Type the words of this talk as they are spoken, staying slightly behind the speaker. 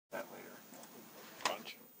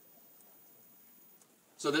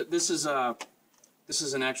So this is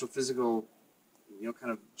an actual physical,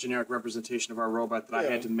 kind of generic representation of our robot that I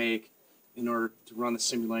had to make in order to run the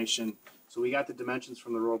simulation. So we got the dimensions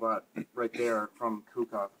from the robot right there from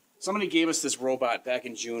Kuka. Somebody gave us this robot back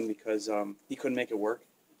in June because he couldn't make it work.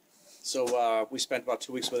 So we spent about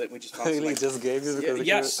 2 weeks with it. And we just found really just gave you because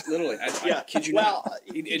yes, literally. I kid you not. Well,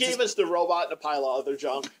 he gave us the robot and a pile of other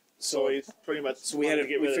junk. So he's pretty much. So we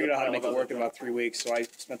figured out how to make it work in about 3 weeks. So I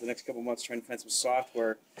spent the next couple months trying to find some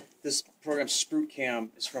software. This program SproutCam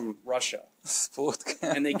is from Russia.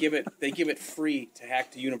 SproutCam. And they give it free to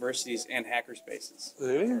hack to universities and hackerspaces.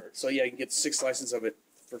 Really? So yeah, you can get 6 licenses of it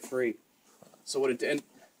for free. So what it did, and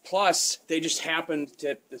plus they just happened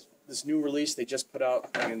to this new release they just put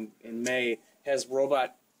out in May has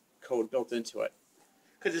robot code built into it.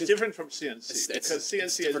 Because it's different from CNC. Because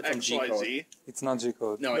CNC is XYZ. It's not G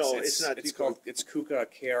code. No, it's not. It's Kuka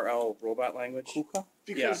KRL robot language. Kuka?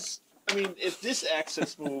 Because I mean, if this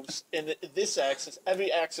axis moves and this axis,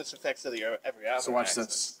 every axis affects every other axis. So watch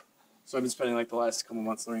this. So I've been spending like the last couple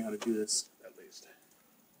months learning how to do this at least.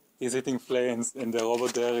 He's hitting flames and the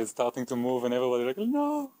robot there is starting to move and everybody like,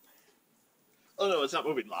 no. Oh no, it's not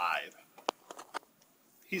moving live.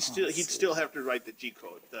 He'd still have to write the G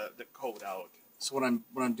code, the code out. So what I'm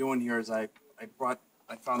doing here is I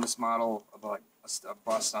found this model of like a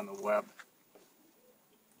bus on the web.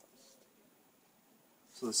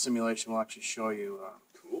 So the simulation will actually show you.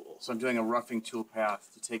 Cool. So I'm doing a roughing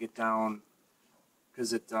toolpath to take it down,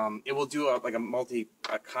 because it will do a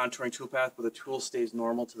contouring toolpath, but the tool stays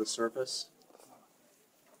normal to the surface.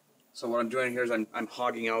 So what I'm doing here is I'm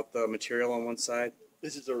hogging out the material on one side.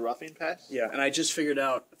 This is a roughing pass? Yeah, and I just figured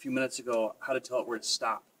out a few minutes ago how to tell it where to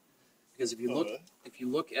stop. Because if you look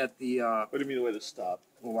at the what do you mean where to stop?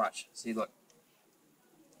 Well, watch. See, look.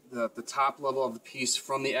 The top level of the piece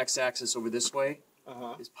from the x-axis over this way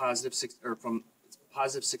is positive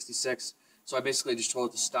 66. So I basically just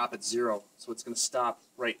told it to stop at 0. So it's going to stop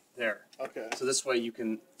right there. Okay. So this way you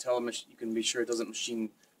can tell you can be sure it doesn't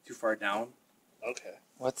machine too far down. Okay.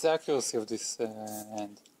 What's the accuracy of this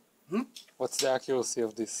end? What's the accuracy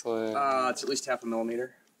of this? It's at least 0.5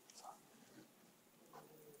 millimeter.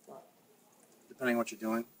 Depending on what you're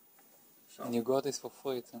doing. So. And you got this for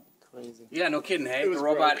free, it's crazy. Yeah, no kidding, hey? The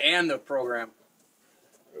robot and the program.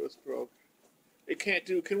 It was broke. It can't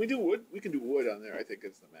do, can we do wood? We can do wood on there, I think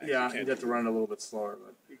is the max. Yeah, you'd have to run it a little bit slower.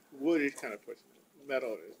 But wood is kind of pushing it.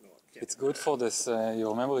 Metal is no. It's good for this, you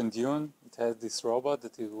remember in Dune, it had this robot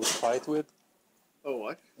that you would fight with? Oh,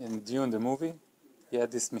 what? In Dune, the movie, he had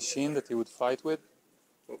this machine that he would fight with.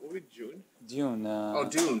 What movie, Dune? Dune.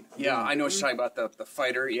 Dune. Yeah, I know what you're talking about, the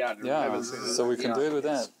fighter. Yeah. Yeah, so we can do it with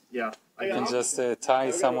that. Yeah. I can just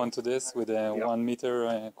tie someone to this with a 1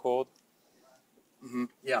 meter cord.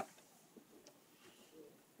 Yeah.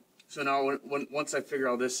 So now, once I figure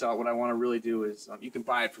all this out, what I want to really do is, you can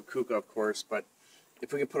buy it from Kuka, of course, but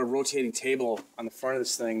if we could put a rotating table on the front of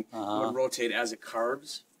this thing, it would rotate as it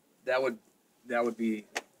carves, that would be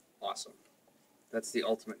awesome. That's the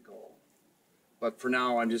ultimate goal. But for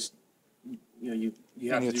now, I'm just, you have to.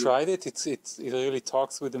 And you tried it? It really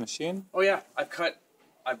talks with the machine? Oh yeah, I've cut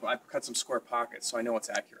some square pockets, so I know it's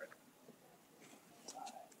accurate.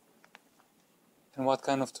 And what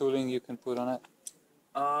kind of tooling you can put on it?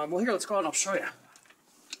 Well, here, let's go out and I'll show you.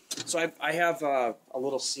 So I have a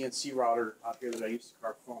little CNC router out here that I used to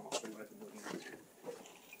carve foam. I'll show you what I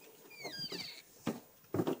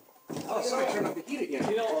can do. Oh, sorry, turn up the heat again.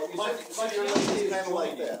 My journey is kind of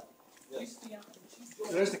like that. So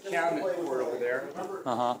there's the cabinet port over there.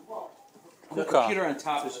 The Kuka. computer on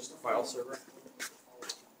top is just a file server.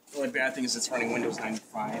 The only bad thing is it's running Windows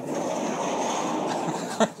 95.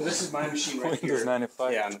 So this is my machine right here. Windows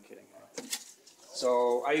 95? Yeah, I'm kidding.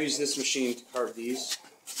 So I use this machine to carve these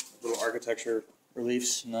little architecture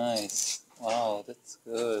reliefs. Nice. Wow, that's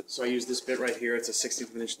good. So I use this bit right here. It's a 16th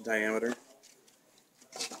of an inch in diameter.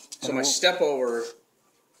 So my step over,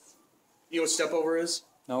 you know what step over is?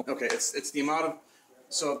 Nope. Okay, it's the amount of,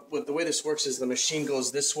 so the way this works is the machine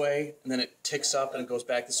goes this way, and then it ticks up, and it goes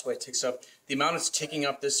back this way, it ticks up. The amount it's ticking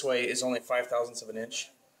up this way is only 0.005 of an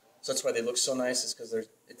inch. So that's why they look so nice, is because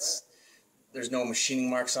there's no machining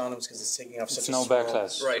marks on them, because it's taking up such a small... It's no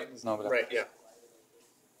backlash. Right, There's no backlash. right, yeah.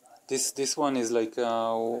 This one is like,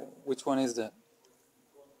 which one is that?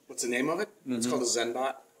 What's the name of it? It's called a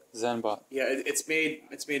ZenBot. ZenBot. Yeah, it's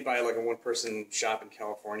made by like a one-person shop in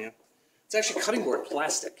California. It's actually cutting board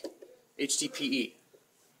plastic, HDPE.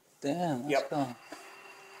 Damn, that's cool.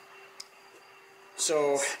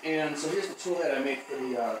 So here's the tool that I made for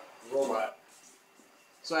the robot.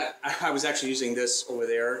 So I was actually using this over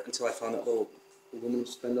there until I found that little aluminum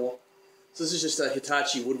spindle. So this is just a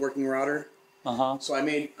Hitachi woodworking router. So I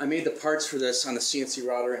made the parts for this on the CNC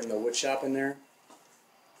router in the wood shop in there.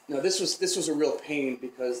 Now this was a real pain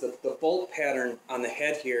because the bolt pattern on the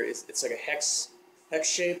head here it's like a hex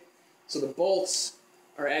shape. So the bolts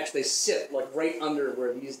are actually, they sit like right under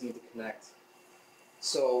where these need to connect.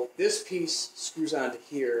 So this piece screws onto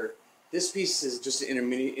here. This piece is just an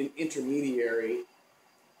intermediary.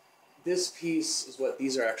 This piece is what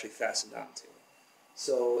these are actually fastened onto.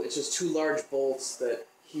 So it's just two large bolts that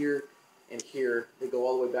here and here, they go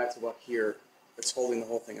all the way back to about here. That's holding the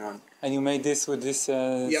whole thing on. And you made this with this?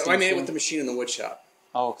 Yeah, I made it with the machine in the wood shop.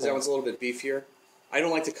 Oh, because that one's a little bit beefier. I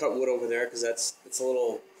don't like to cut wood over there because it's a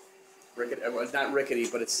little rickety. Well, not rickety,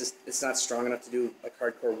 but it's not strong enough to do like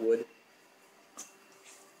hardcore wood.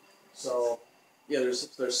 So yeah, there's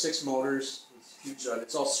 6 motors. It's huge.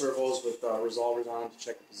 It's all servos with resolvers on to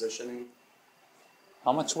check the positioning.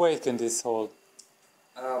 How much weight can this hold?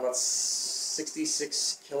 About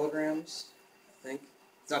 66 kilograms, I think.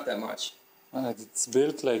 It's not that much. It's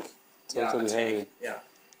built like totally heavy. Yeah.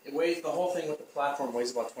 It weighs, the whole thing with the platform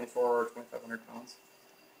weighs about 2,400 or 2,500 pounds.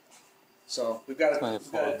 So we've got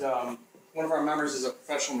one of our members is a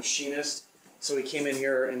professional machinist, so he came in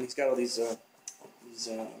here and he's got all these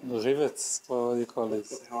rivets. What do you call what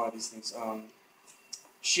this? the hell are these things?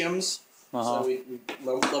 Shims. Uh-huh. So we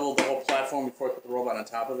leveled the whole platform before we put the robot on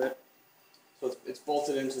top of it. So it's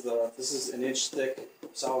bolted into this is an inch thick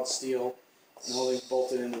solid steel, and the whole thing's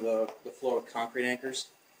bolted into the floor with concrete anchors.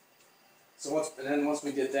 So once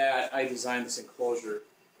we did that, I designed this enclosure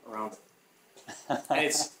around it. And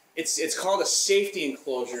it's called a safety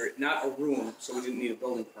enclosure, not a room, so we didn't need a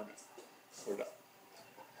building permit. We're done.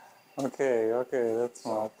 Okay, that's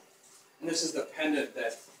smart. And this is the pendant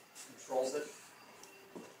that controls it.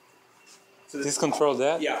 So This control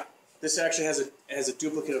that? Yeah. This actually has a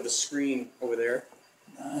duplicate of the screen over there.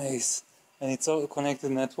 Nice. And it's all connected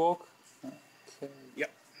network? Okay.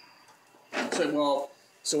 Yep.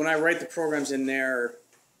 So when I write the programs in there,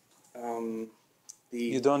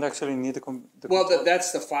 You don't actually need the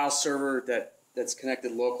that's the file server that's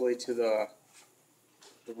connected locally to the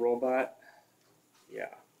robot.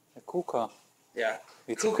 Yeah. a kuka. Yeah.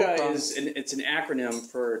 It's Kuka a kuka. it's an acronym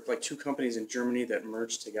for like 2 companies in Germany that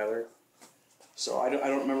merged together. So I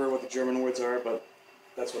don't remember what the German words are, but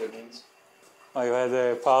that's what it means. Oh, you had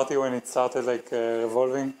a party when it started like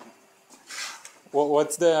revolving.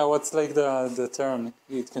 What's like the turn?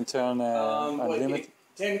 It can turn unlimited.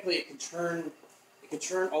 Technically, it can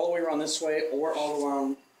turn all the way around this way or all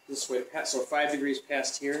around this way. So 5 degrees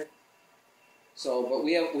past here. So, but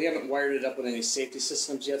we haven't wired it up with any safety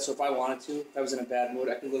systems yet. So if I wanted to, if I was in a bad mood,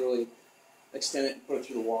 I could literally extend it and put it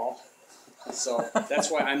through the wall. So that's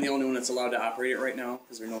why I'm the only one that's allowed to operate it right now,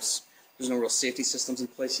 because there's no real safety systems in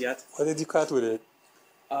place yet. What did you cut with it?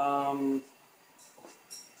 Well,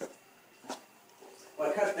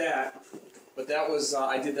 I cut that, but that was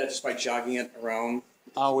I did that just by jogging it around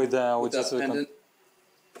With with just the pendant.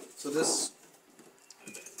 So this,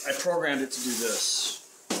 I programmed it to do this.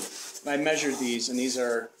 I measured these, and these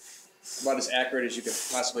are about as accurate as you could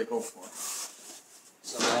possibly hope for.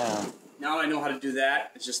 So now I know how to do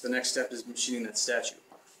that. It's just the next step is machining that statue.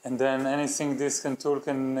 And then anything this tool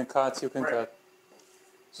can cut, you can cut.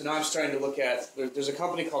 So now I'm starting to look at, there's a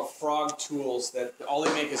company called Frog Tools that all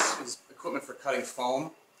they make is equipment for cutting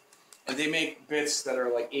foam. And they make bits that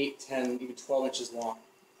are like 8, 10, even 12 inches long.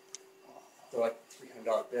 They're like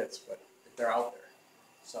 $300 bits, but they're out there.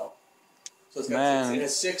 So it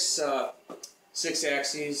has six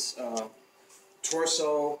axes,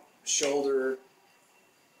 torso, shoulder,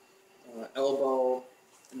 elbow,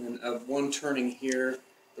 and then one turning here,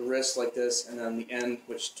 the wrist like this, and then the end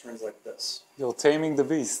which turns like this. You're taming the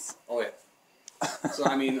beast. Oh yeah. So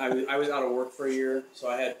I mean, I was out of work for a year, so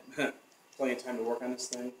I had plenty of time to work on this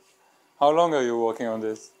thing. How long are you working on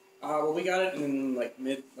this? Well, we got it in like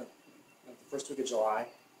the first week of July,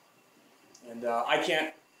 and I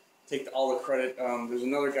can't take all the credit. There's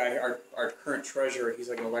another guy, our current treasurer. He's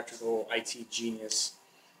like an electrical IT genius.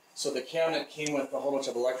 So the cabinet came with a whole bunch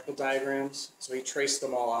of electrical diagrams. So he traced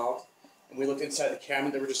them all out, and we looked inside the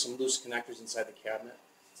cabinet. There were just some loose connectors inside the cabinet.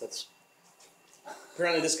 So that's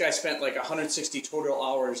apparently this guy spent like 160 total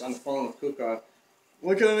hours on the phone with Kuka.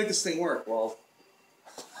 Why can't I make this thing work? Well,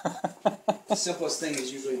 the simplest thing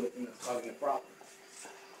is usually looking at plugging it properly.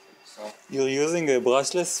 So. You're using a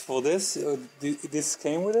brushless for this? This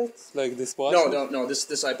came with it? Like this brushless? No.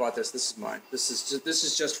 This I bought this. This is mine. This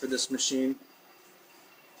is just for this machine.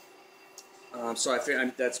 So I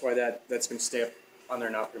feel that's why that's going to stay up on there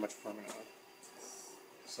now pretty much permanently.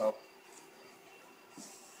 So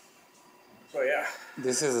yeah.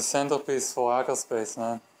 This is a centerpiece for makerspace,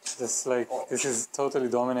 man. This like this is totally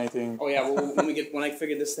dominating. Oh yeah, well, when I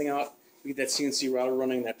figured this thing out, we get that CNC router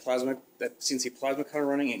running, that CNC plasma cutter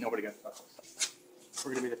running, ain't nobody gonna touch us.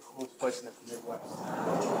 We're gonna be the coolest place in the Midwest.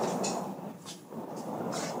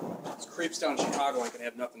 This creeps down Chicago ain't gonna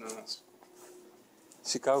have nothing on us.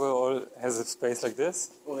 Chicago all has a space like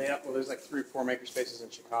this. Well, there's like 3 or 4 makerspaces in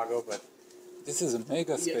Chicago, but This is a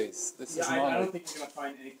mega space. This is I not. don't think you're gonna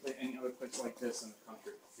find any other place like this in the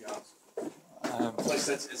country. To be honest. Um, A place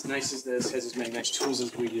that's as nice as this, has as many nice tools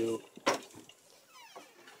as we do.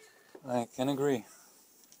 I can agree.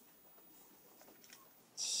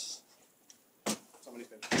 Somebody's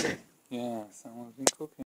been. Yeah, someone's been cooking.